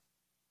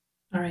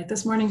All right,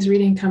 this morning's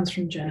reading comes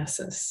from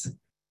Genesis.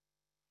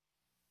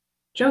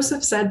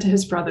 Joseph said to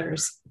his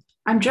brothers,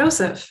 "I'm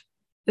Joseph.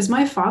 Is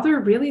my father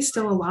really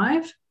still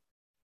alive?"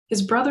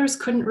 His brothers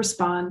couldn't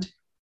respond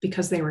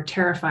because they were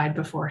terrified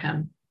before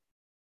him.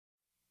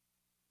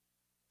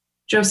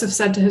 Joseph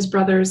said to his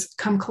brothers,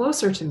 "Come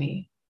closer to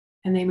me."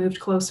 And they moved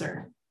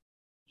closer.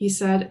 He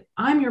said,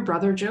 "I'm your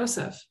brother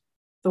Joseph,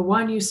 the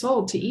one you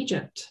sold to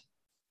Egypt.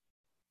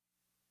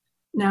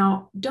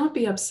 Now, don't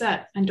be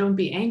upset and don't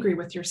be angry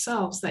with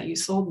yourselves that you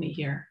sold me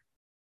here.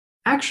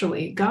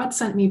 Actually, God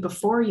sent me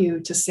before you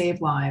to save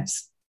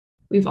lives.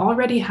 We've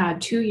already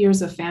had 2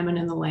 years of famine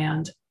in the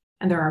land,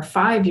 and there are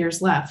 5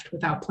 years left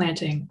without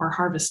planting or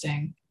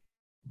harvesting.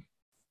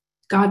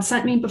 God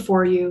sent me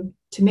before you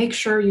to make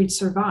sure you'd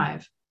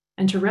survive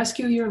and to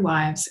rescue your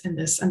lives in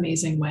this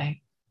amazing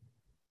way.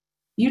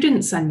 You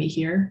didn't send me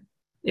here.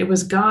 It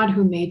was God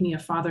who made me a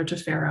father to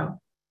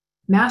Pharaoh,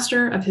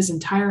 master of his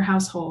entire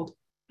household,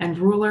 and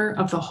ruler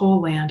of the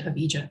whole land of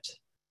Egypt.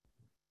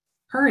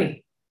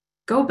 Hurry,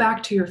 go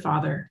back to your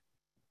father.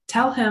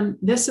 Tell him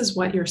this is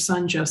what your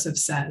son Joseph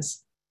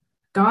says.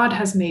 God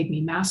has made me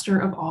master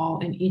of all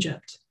in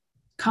Egypt.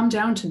 Come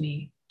down to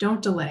me,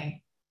 don't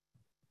delay.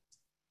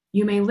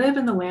 You may live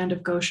in the land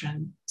of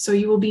Goshen, so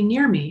you will be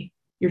near me,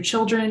 your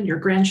children, your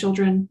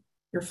grandchildren,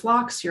 your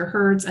flocks, your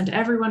herds, and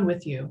everyone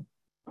with you.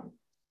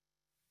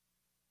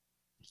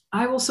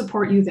 I will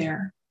support you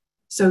there,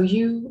 so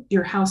you,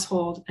 your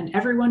household, and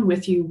everyone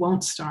with you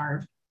won't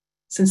starve,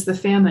 since the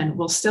famine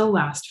will still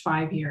last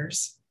 5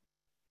 years.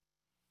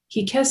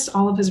 He kissed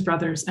all of his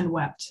brothers and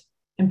wept,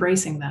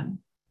 embracing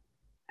them.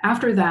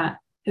 After that,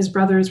 his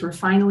brothers were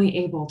finally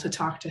able to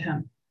talk to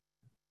him.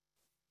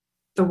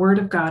 The word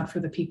of God for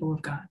the people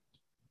of God.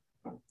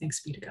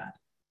 Thanks be to God.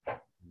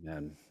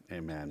 Amen.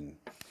 Amen.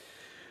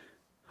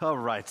 All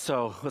right,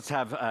 so let's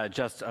have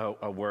just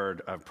a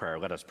word of prayer.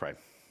 Let us pray.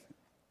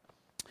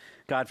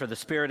 God, for the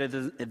Spirit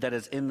that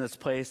is in this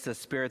place, the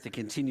Spirit that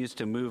continues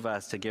to move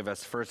us, to give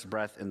us first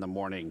breath in the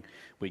morning,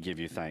 we give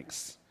you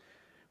thanks.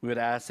 We would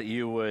ask that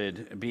you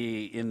would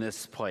be in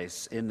this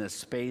place, in this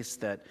space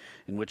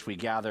in which we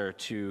gather,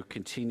 to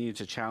continue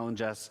to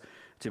challenge us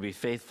to be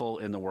faithful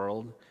in the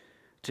world,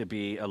 to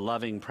be a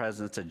loving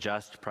presence, a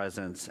just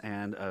presence,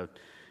 and a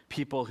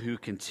people who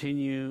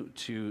continue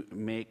to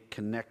make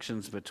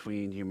connections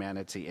between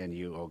humanity and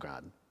you, O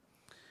God.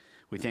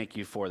 We thank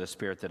you for the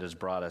Spirit that has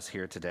brought us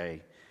here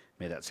today.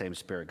 May that same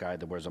Spirit guide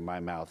the words of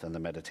my mouth and the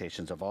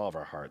meditations of all of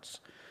our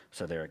hearts,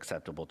 so they're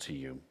acceptable to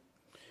you.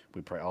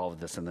 We pray all of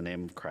this in the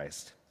name of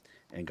Christ.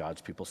 And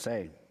God's people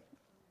say,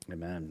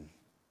 amen.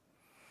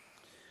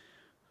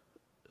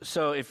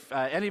 So if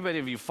anybody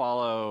of you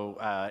follow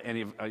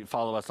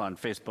follow us on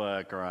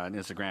Facebook or on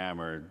Instagram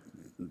or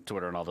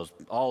Twitter and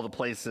all the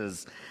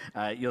places,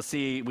 you'll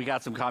see we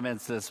got some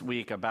comments this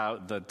week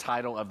about the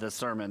title of this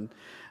sermon,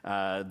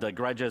 "The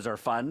Grudges Are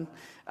Fun."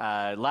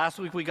 Last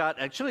week we got,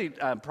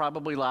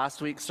 probably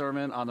last week's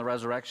sermon on the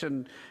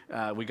resurrection,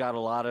 we got a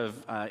lot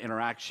of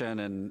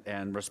interaction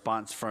and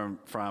response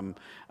from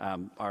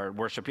our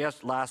worship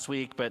last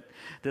week. But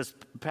this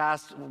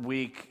past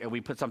week we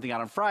put something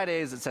out on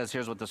Fridays that says,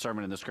 here's what the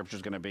sermon in the scripture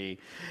is going to be.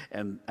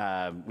 And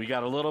we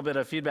got a little bit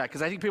of feedback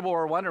because I think people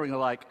were wondering,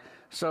 like,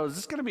 so is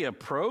this going to be a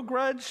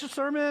pro-grudge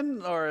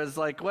sermon, or is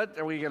what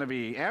are we going to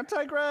be,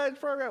 anti-grudge,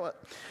 pro-grudge?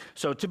 What?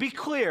 So to be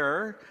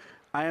clear,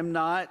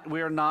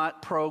 we are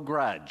not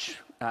pro-grudge.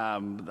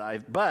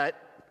 But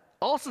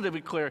also to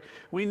be clear,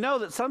 we know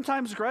that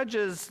sometimes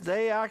grudges,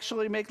 they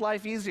actually make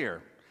life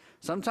easier.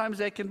 Sometimes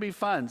they can be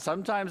fun.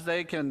 Sometimes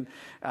they can,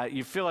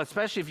 you feel,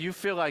 especially if you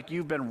feel like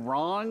you've been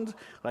wronged,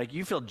 like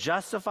you feel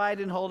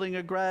justified in holding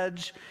a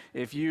grudge.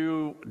 If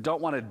you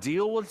don't want to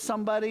deal with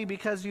somebody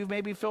because you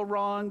maybe feel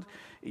wronged,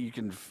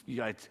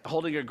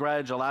 holding a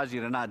grudge allows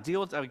you to not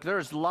deal with it.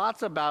 There's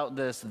lots about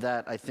this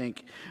that I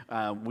think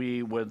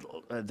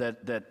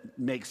that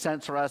makes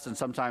sense for us, and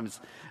sometimes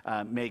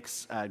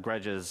makes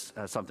grudges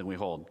something we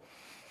hold.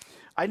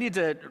 I need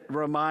to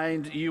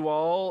remind you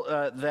all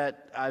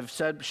that I've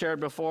shared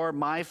before,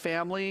 my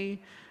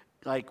family,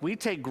 we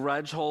take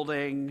grudge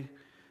holding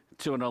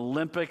to an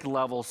Olympic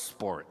level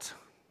sport.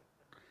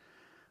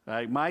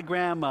 My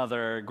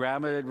grandmother,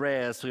 Grandma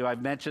Reyes, who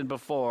I've mentioned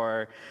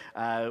before,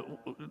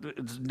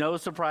 no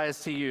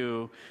surprise to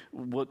you,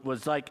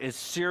 was a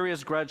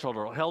serious grudge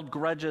holder, held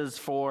grudges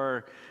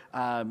for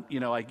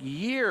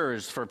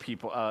years for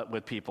people,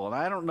 with people. And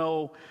I don't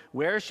know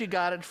where she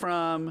got it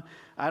from.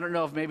 I don't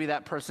know if maybe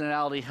that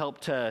personality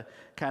helped to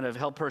kind of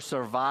help her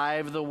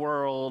survive the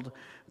world,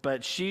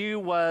 but she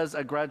was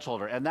a grudge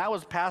holder. And that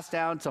was passed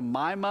down to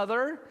my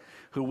mother,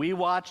 who we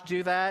watch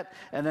do that,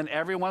 and then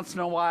every once in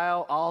a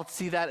while, I'll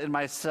see that in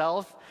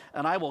myself,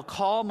 and I will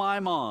call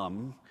my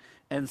mom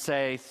and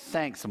say,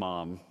 "Thanks,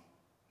 Mom,"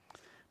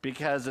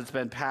 because it's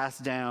been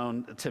passed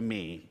down to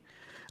me.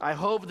 I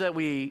hope that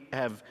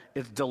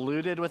it's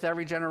diluted with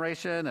every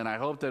generation, and I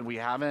hope that we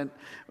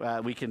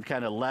can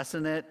kind of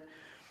lessen it.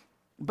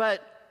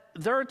 But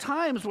there are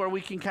times where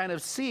we can kind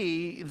of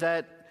see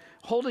that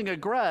holding a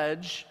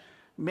grudge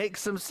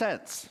makes some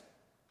sense.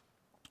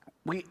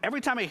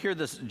 every time I hear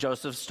this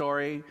Joseph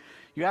story,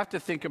 you have to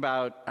think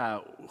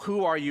about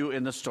who are you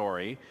in the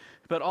story,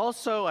 but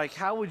also like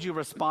how would you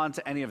respond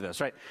to any of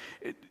this, right?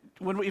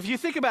 If you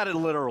think about it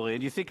literally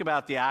and you think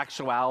about the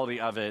actuality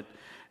of it,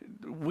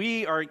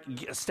 we are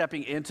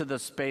stepping into the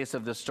space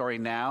of this story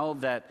now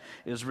that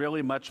is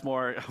really much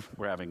more.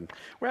 We're having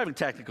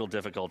technical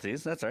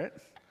difficulties. That's all right.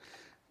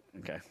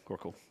 Okay, we're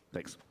cool.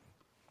 Thanks.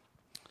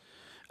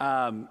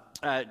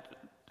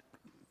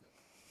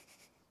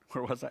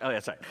 Where was I? Oh, yeah,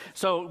 sorry.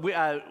 So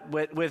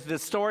with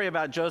this story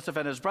about Joseph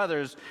and his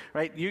brothers,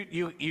 right,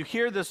 you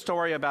hear this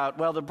story about,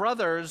 well, the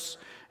brothers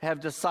have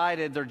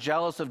decided they're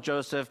jealous of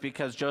Joseph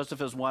because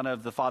Joseph is one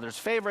of the father's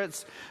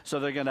favorites, so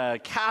they're going to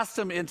cast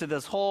him into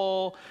this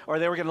hole, or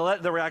they were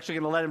actually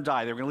going to let him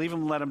die. They were going to leave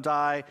him and let him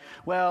die.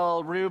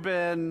 Well,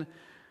 Reuben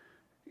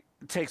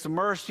takes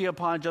mercy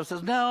upon Joseph,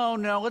 says, no,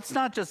 let's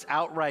not just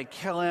outright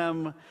kill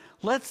him.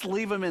 Let's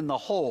leave him in the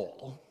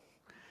hole.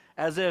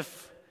 As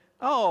if,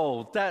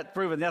 oh,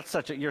 Reuben, that's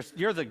such a,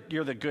 you're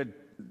the good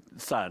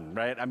son,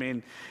 right? I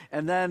mean,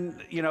 and then,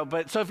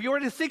 but so if you were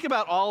to think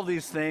about all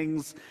these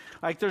things,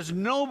 like there's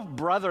no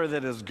brother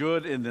that is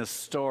good in this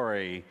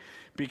story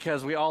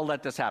because we all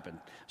let this happen.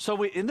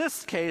 So in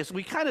this case,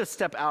 we kind of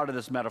step out of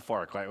this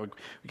metaphoric, right? We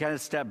kind of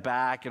step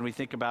back and we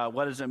think about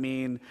what does it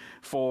mean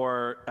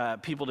for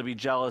people to be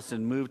jealous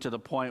and move to the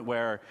point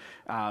where,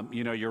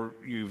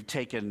 you've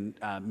taken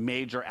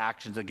major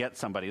actions against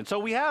somebody. And so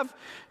we have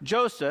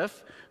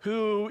Joseph,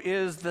 who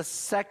is the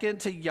second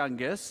to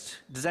youngest.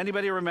 Does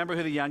anybody remember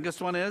who the youngest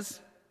one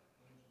is?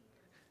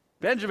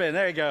 Benjamin,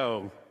 there you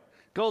go.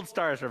 Gold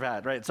stars for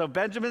Pat, right? So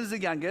Benjamin is the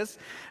youngest.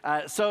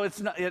 So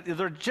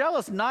they're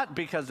jealous not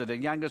because of the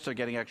youngest are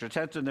getting extra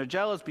attention. They're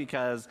jealous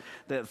because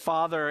the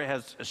father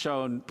has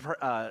shown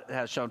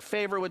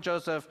favor with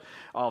Joseph,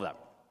 all that.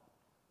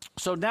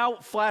 So now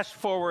flash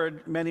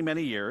forward many,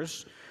 many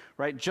years,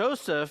 right?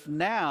 Joseph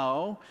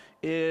now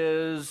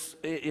is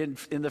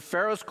in the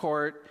Pharaoh's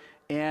court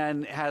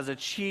and has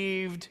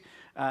achieved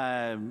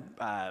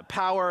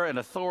power and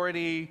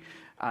authority,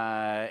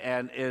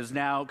 and is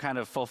now kind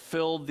of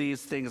fulfilled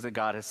these things that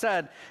God has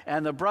said.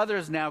 And the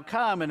brothers now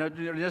come, and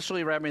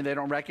initially, they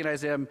don't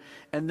recognize him,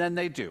 and then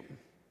they do.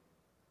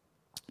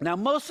 Now,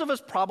 most of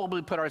us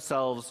probably put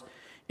ourselves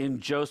in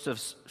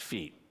Joseph's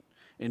feet,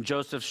 in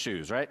Joseph's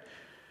shoes, right?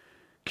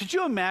 Could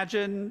you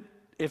imagine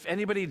if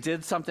anybody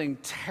did something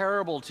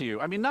terrible to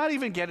you? I mean, not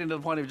even getting to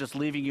the point of just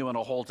leaving you in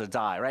a hole to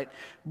die, right?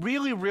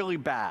 Really, really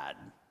bad.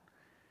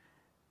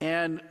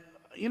 And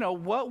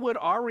what would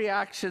our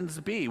reactions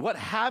be? What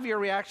have your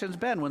reactions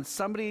been when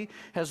somebody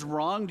has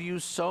wronged you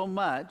so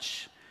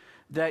much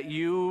that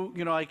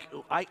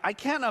I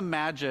can't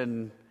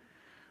imagine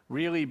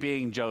really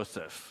being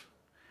Joseph.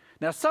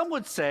 Now, some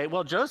would say,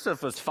 well,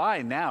 Joseph was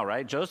fine now,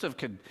 right? Joseph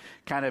could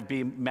kind of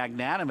be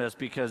magnanimous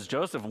because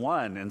Joseph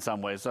won in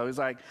some ways. So he's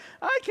like,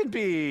 I can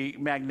be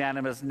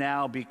magnanimous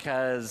now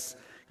because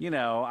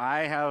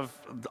I have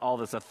all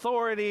this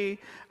authority.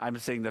 I'm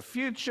seeing the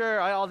future.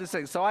 All these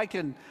things, so I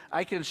can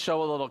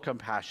show a little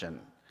compassion.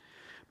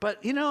 But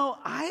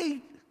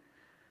I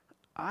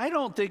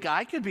don't think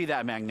I could be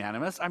that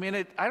magnanimous. I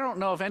mean, I don't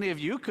know if any of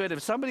you could.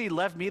 If somebody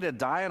left me to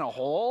die in a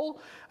hole,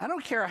 I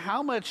don't care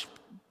how much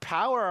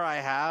power I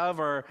have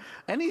or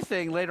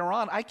anything later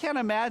on. I can't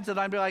imagine that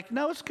I'd be like,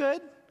 no, it's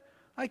good.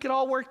 I get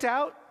all worked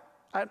out.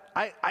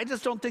 I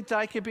just don't think that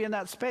I could be in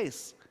that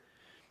space.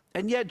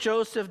 And yet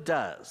Joseph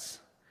does.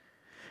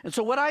 And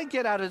so what I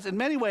get out is, in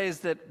many ways,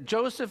 that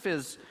Joseph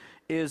is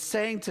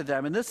saying to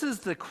them, and this is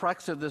the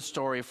crux of this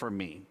story for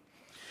me,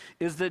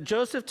 is that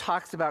Joseph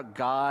talks about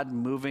God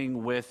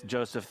moving with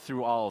Joseph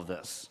through all of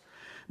this.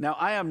 Now,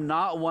 I am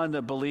not one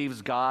that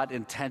believes God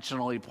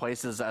intentionally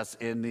places us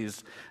in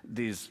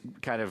these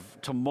kind of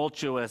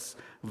tumultuous,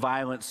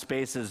 violent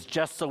spaces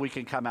just so we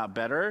can come out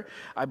better.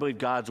 I believe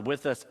God's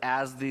with us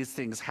as these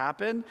things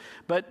happen.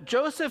 But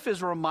Joseph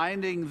is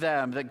reminding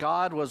them that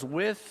God was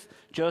with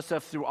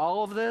Joseph through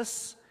all of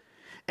this.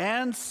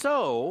 And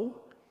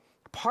so,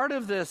 part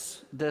of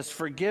this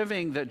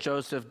forgiving that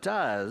Joseph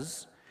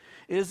does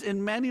is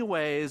in many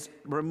ways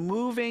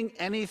removing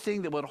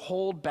anything that would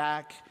hold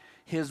back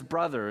his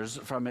brothers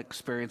from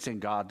experiencing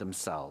God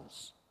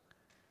themselves.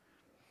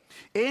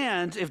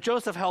 And if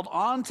Joseph held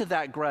on to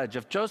that grudge,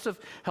 if Joseph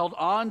held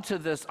on to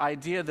this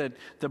idea that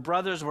the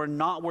brothers were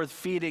not worth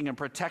feeding and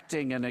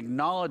protecting and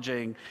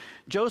acknowledging,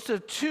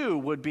 Joseph too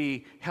would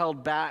be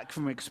held back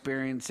from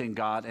experiencing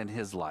God in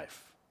his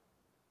life.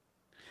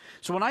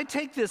 So when I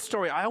take this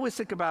story, I always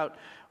think about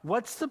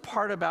what's the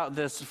part about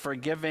this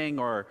forgiving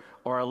or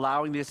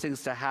allowing these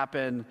things to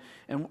happen.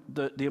 And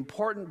the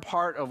important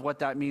part of what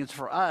that means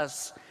for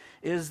us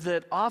is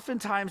that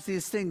oftentimes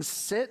these things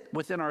sit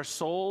within our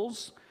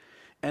souls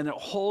and it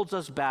holds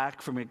us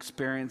back from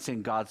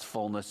experiencing God's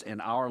fullness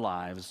in our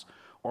lives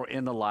or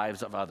in the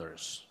lives of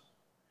others.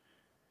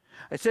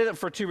 I say that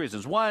for two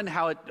reasons. One,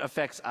 how it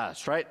affects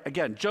us, right?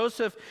 Again,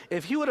 Joseph,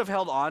 if he would have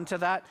held on to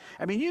that,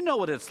 I mean, you know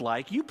what it's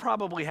like. You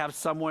probably have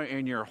somewhere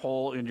in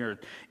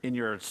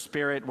your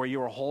spirit where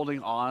you are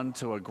holding on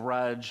to a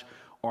grudge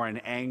or an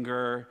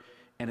anger,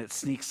 and it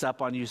sneaks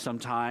up on you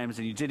sometimes,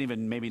 and you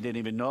maybe didn't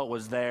even know it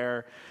was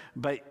there.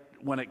 But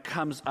when it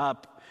comes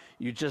up,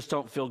 you just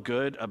don't feel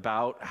good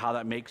about how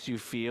that makes you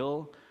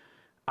feel.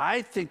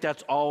 I think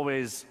that's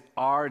always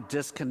our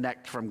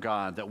disconnect from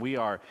God, that we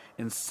are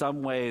in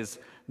some ways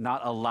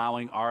not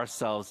allowing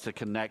ourselves to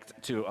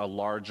connect to a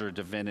larger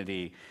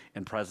divinity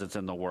and presence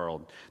in the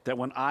world. That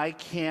when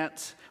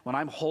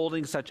I'm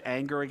holding such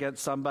anger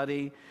against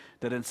somebody,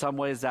 that in some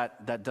ways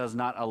that does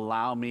not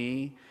allow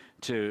me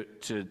to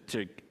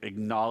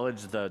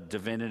acknowledge the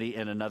divinity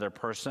in another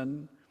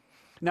person.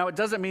 Now, it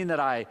doesn't mean that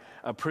I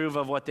approve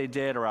of what they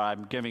did or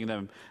I'm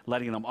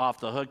letting them off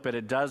the hook, but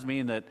it does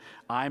mean that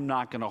I'm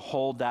not going to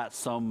hold that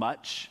so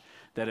much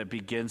that it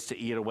begins to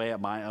eat away at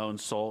my own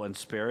soul and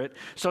spirit.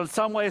 So in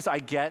some ways, I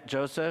get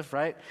Joseph,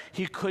 right?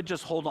 He could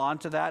just hold on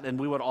to that, and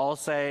we would all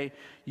say,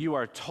 you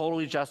are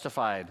totally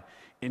justified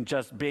in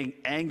just being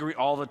angry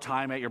all the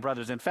time at your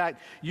brothers. In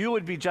fact, you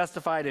would be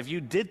justified if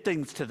you did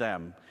things to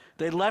them.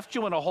 They left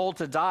you in a hole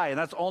to die, and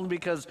that's only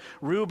because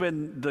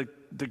Reuben,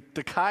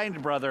 the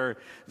kind brother,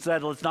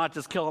 said, let's not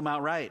just kill him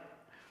outright.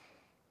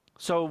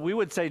 So we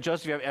would say,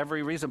 Joseph, you have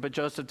every reason, but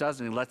Joseph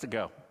doesn't. He lets it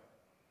go.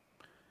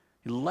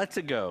 He lets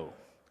it go,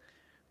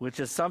 which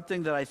is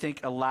something that I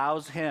think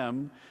allows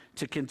him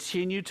to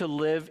continue to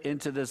live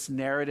into this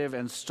narrative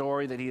and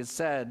story that he has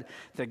said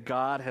that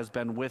God has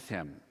been with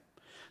him.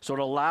 So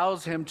it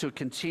allows him to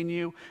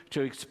continue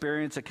to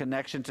experience a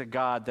connection to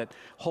God that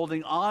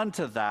holding on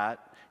to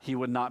that, he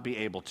would not be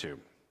able to.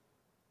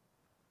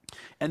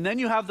 And then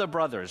you have the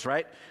brothers,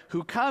 right,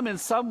 who come in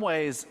some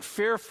ways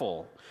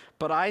fearful,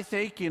 but I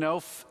think,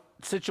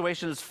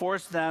 situation has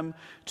forced them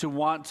to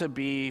want to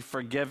be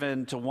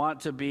forgiven, to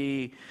want to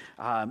be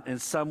in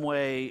some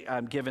way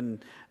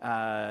given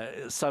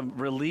some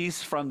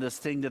release from this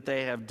thing that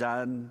they have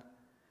done.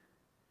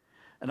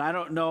 And I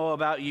don't know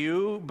about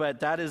you,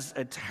 but that is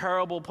a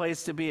terrible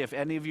place to be. If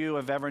any of you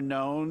have ever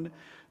known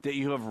that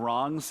you have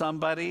wronged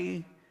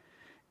somebody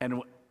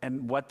and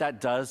what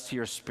that does to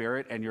your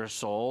spirit and your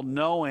soul,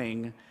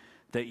 knowing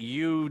that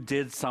you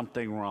did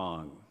something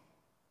wrong.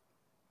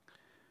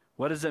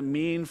 What does it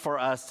mean for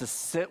us to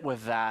sit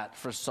with that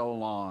for so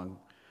long?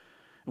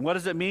 And what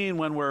does it mean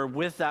when we're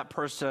with that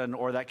person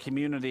or that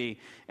community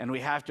and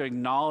we have to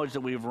acknowledge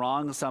that we've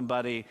wronged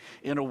somebody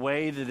in a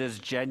way that is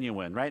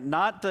genuine, right?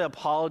 Not the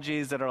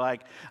apologies that are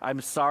like,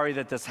 I'm sorry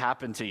that this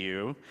happened to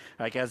you,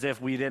 like as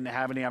if we didn't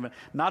have any,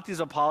 not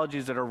these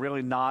apologies that are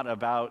really not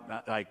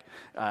about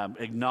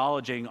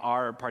acknowledging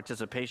our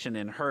participation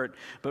in hurt,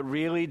 but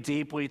really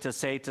deeply to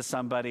say to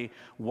somebody,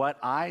 what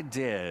I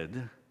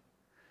did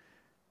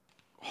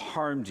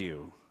harmed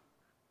you,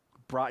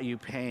 brought you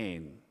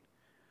pain.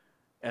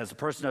 As a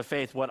person of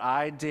faith, what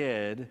I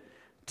did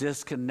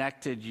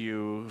disconnected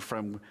you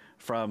from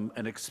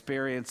an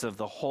experience of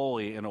the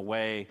holy in a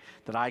way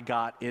that I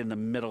got in the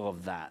middle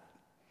of that.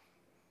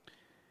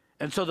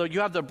 And so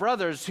you have the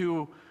brothers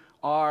who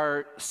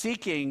are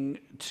seeking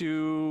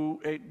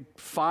to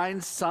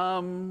find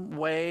some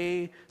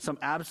way, some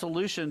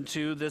absolution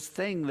to this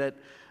thing that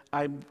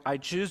I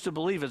choose to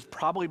believe has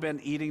probably been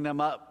eating them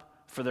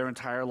up for their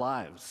entire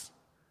lives.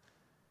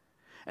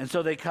 And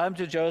so they come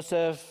to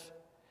Joseph.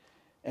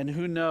 And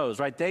who knows,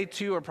 right? They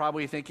too are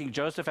probably thinking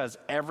Joseph has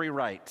every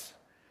right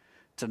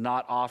to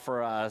not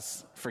offer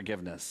us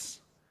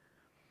forgiveness.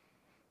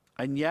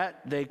 And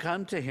yet they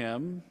come to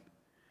him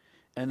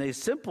and they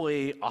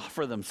simply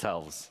offer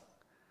themselves,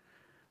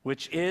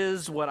 which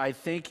is what I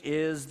think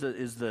is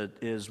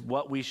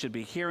what we should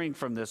be hearing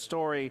from this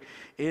story,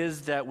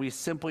 is that we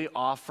simply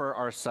offer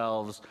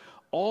ourselves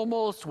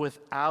almost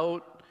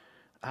without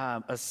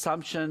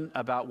assumption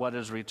about what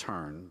is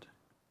returned.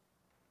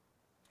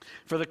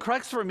 For the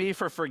crux for me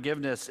for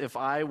forgiveness, if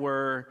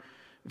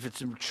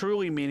it's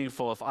truly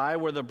meaningful, if I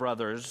were the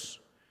brothers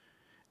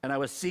and I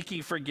was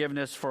seeking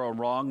forgiveness for a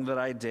wrong that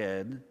I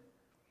did,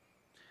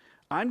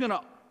 I'm going to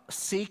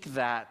seek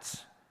that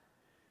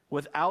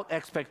without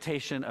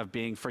expectation of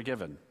being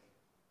forgiven.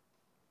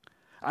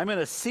 I'm going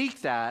to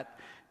seek that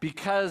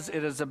because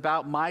it is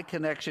about my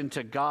connection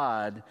to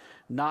God,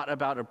 not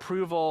about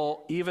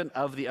approval even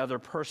of the other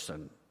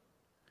person.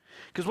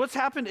 Because what's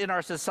happened in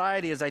our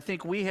society is I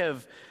think we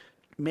have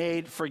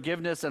made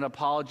forgiveness and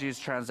apologies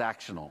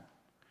transactional.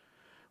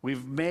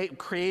 We've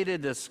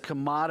created this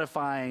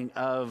commodifying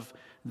of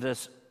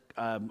this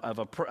of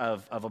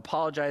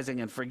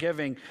apologizing and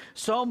forgiving,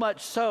 so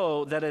much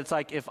so that it's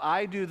like, if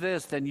I do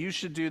this, then you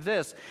should do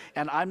this,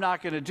 and I'm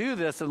not going to do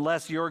this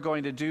unless you're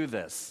going to do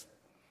this.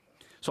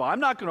 So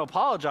I'm not going to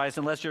apologize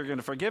unless you're going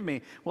to forgive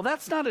me. Well,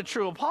 that's not a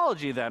true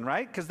apology then,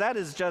 right? Because that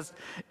is just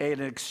an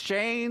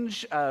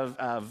exchange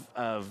of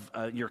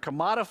you're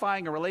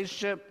commodifying a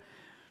relationship.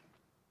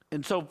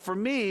 And so for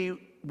me,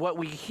 what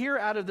we hear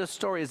out of this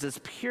story is this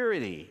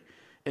purity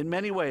in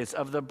many ways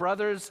of the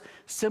brothers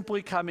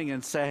simply coming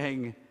and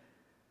saying,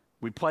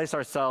 we place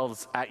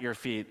ourselves at your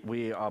feet.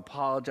 We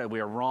apologize. We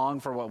are wrong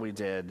for what we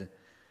did.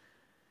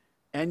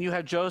 And you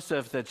have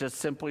Joseph that just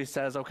simply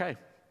says, okay.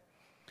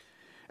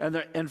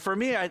 And for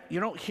me, you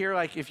don't hear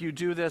like, if you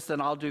do this,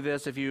 then I'll do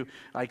this. If you,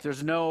 like,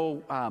 there's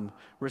no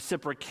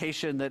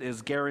reciprocation that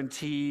is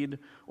guaranteed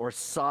or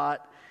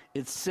sought.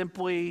 It's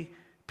simply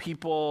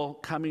people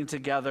coming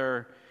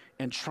together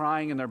and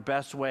trying in their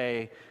best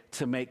way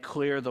to make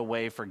clear the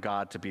way for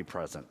God to be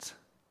present.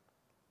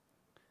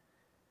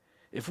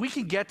 If we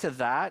can get to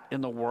that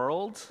in the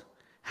world,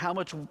 how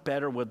much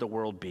better would the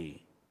world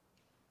be?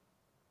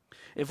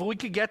 If we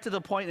could get to the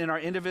point in our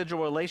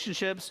individual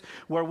relationships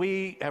where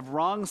we have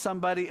wronged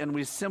somebody and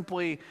we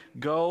simply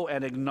go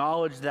and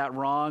acknowledge that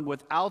wrong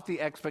without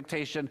the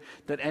expectation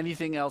that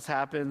anything else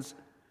happens.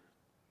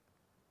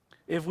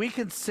 If we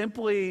could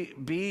simply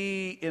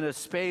be in a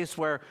space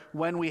where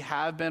when we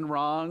have been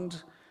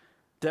wronged,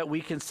 that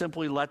we can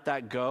simply let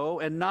that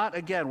go. And not,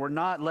 again, we're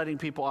not letting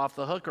people off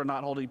the hook or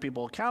not holding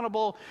people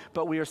accountable,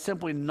 but we are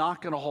simply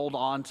not going to hold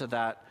on to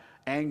that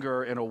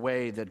anger in a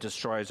way that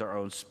destroys our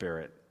own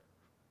spirit.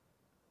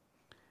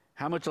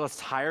 How much less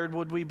tired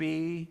would we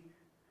be?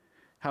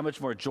 How much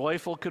more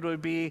joyful could we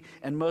be?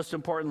 And most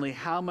importantly,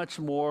 how much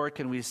more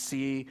can we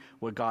see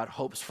what God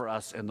hopes for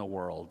us in the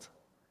world?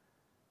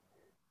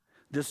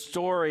 This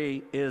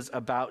story is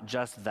about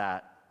just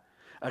that,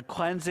 a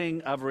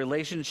cleansing of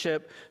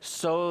relationship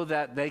so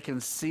that they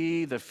can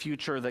see the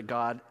future that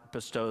God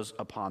bestows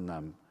upon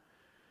them.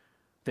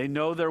 They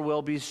know there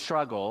will be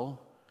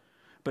struggle,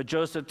 but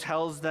Joseph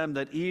tells them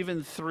that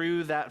even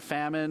through that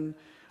famine,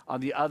 on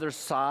the other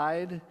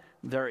side,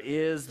 there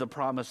is the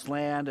promised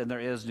land, and there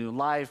is new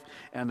life,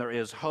 and there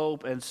is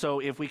hope. And so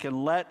if we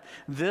can let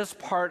this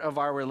part of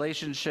our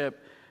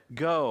relationship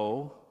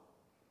go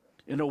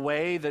in a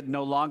way that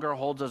no longer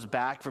holds us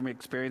back from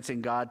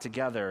experiencing God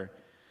together,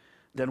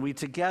 then we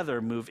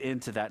together move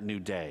into that new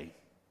day.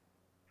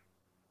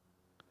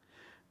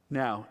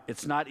 Now,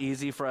 it's not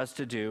easy for us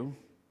to do,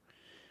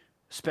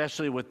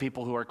 especially with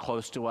people who are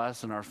close to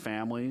us and our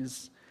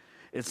families.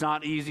 It's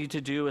not easy to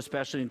do,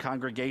 especially in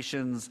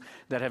congregations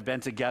that have been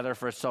together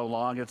for so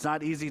long. It's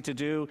not easy to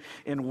do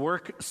in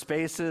work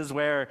spaces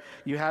where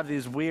you have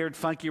these weird,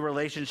 funky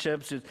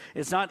relationships.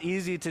 It's not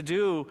easy to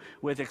do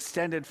with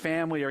extended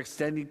family or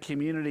extended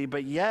community.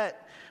 But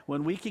yet,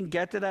 when we can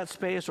get to that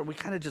space where we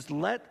kind of just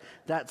let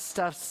that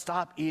stuff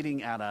stop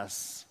eating at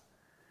us,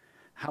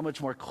 how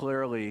much more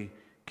clearly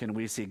can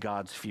we see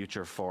God's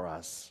future for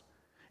us?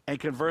 And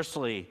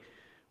conversely,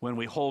 when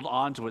we hold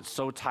on to it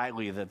so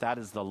tightly that that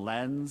is the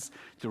lens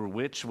through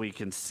which we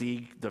can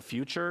see the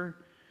future,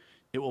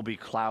 it will be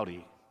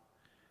cloudy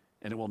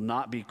and it will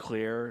not be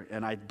clear.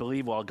 And I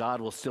believe while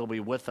God will still be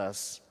with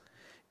us,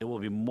 it will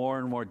be more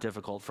and more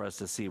difficult for us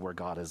to see where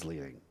God is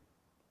leading.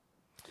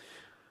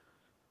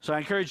 So I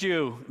encourage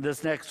you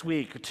this next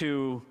week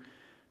to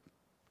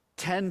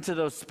tend to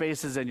those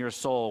spaces in your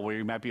soul where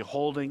you might be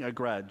holding a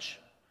grudge,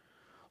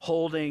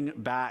 holding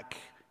back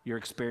your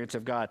experience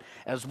of God,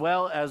 as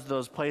well as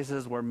those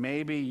places where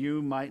maybe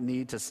you might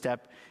need to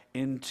step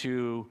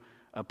into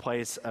a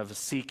place of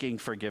seeking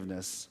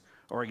forgiveness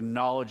or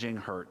acknowledging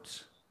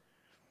hurt.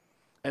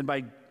 And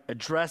by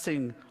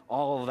addressing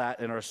all of that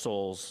in our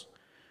souls,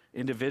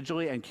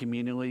 individually and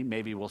communally,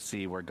 maybe we'll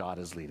see where God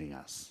is leading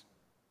us.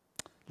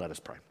 Let us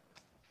pray.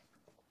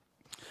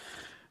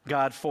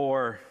 God,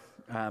 for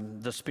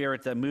the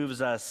Spirit that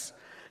moves us,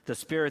 the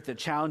Spirit that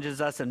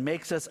challenges us and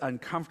makes us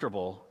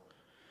uncomfortable,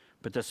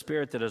 but the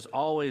Spirit that is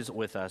always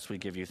with us, we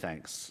give you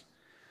thanks.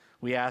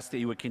 We ask that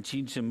you would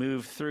continue to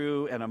move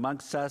through and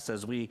amongst us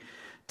as we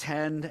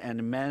tend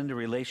and mend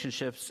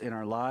relationships in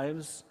our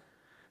lives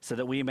so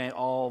that we may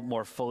all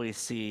more fully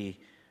see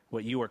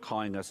what you are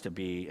calling us to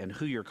be and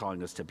who you're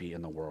calling us to be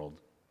in the world.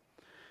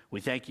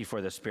 We thank you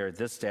for the Spirit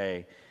this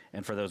day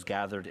and for those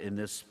gathered in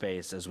this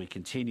space as we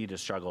continue to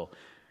struggle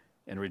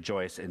and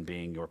rejoice in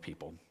being your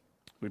people.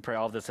 We pray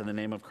all of this in the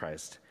name of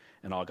Christ,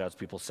 and all God's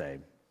people say,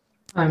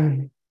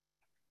 Amen.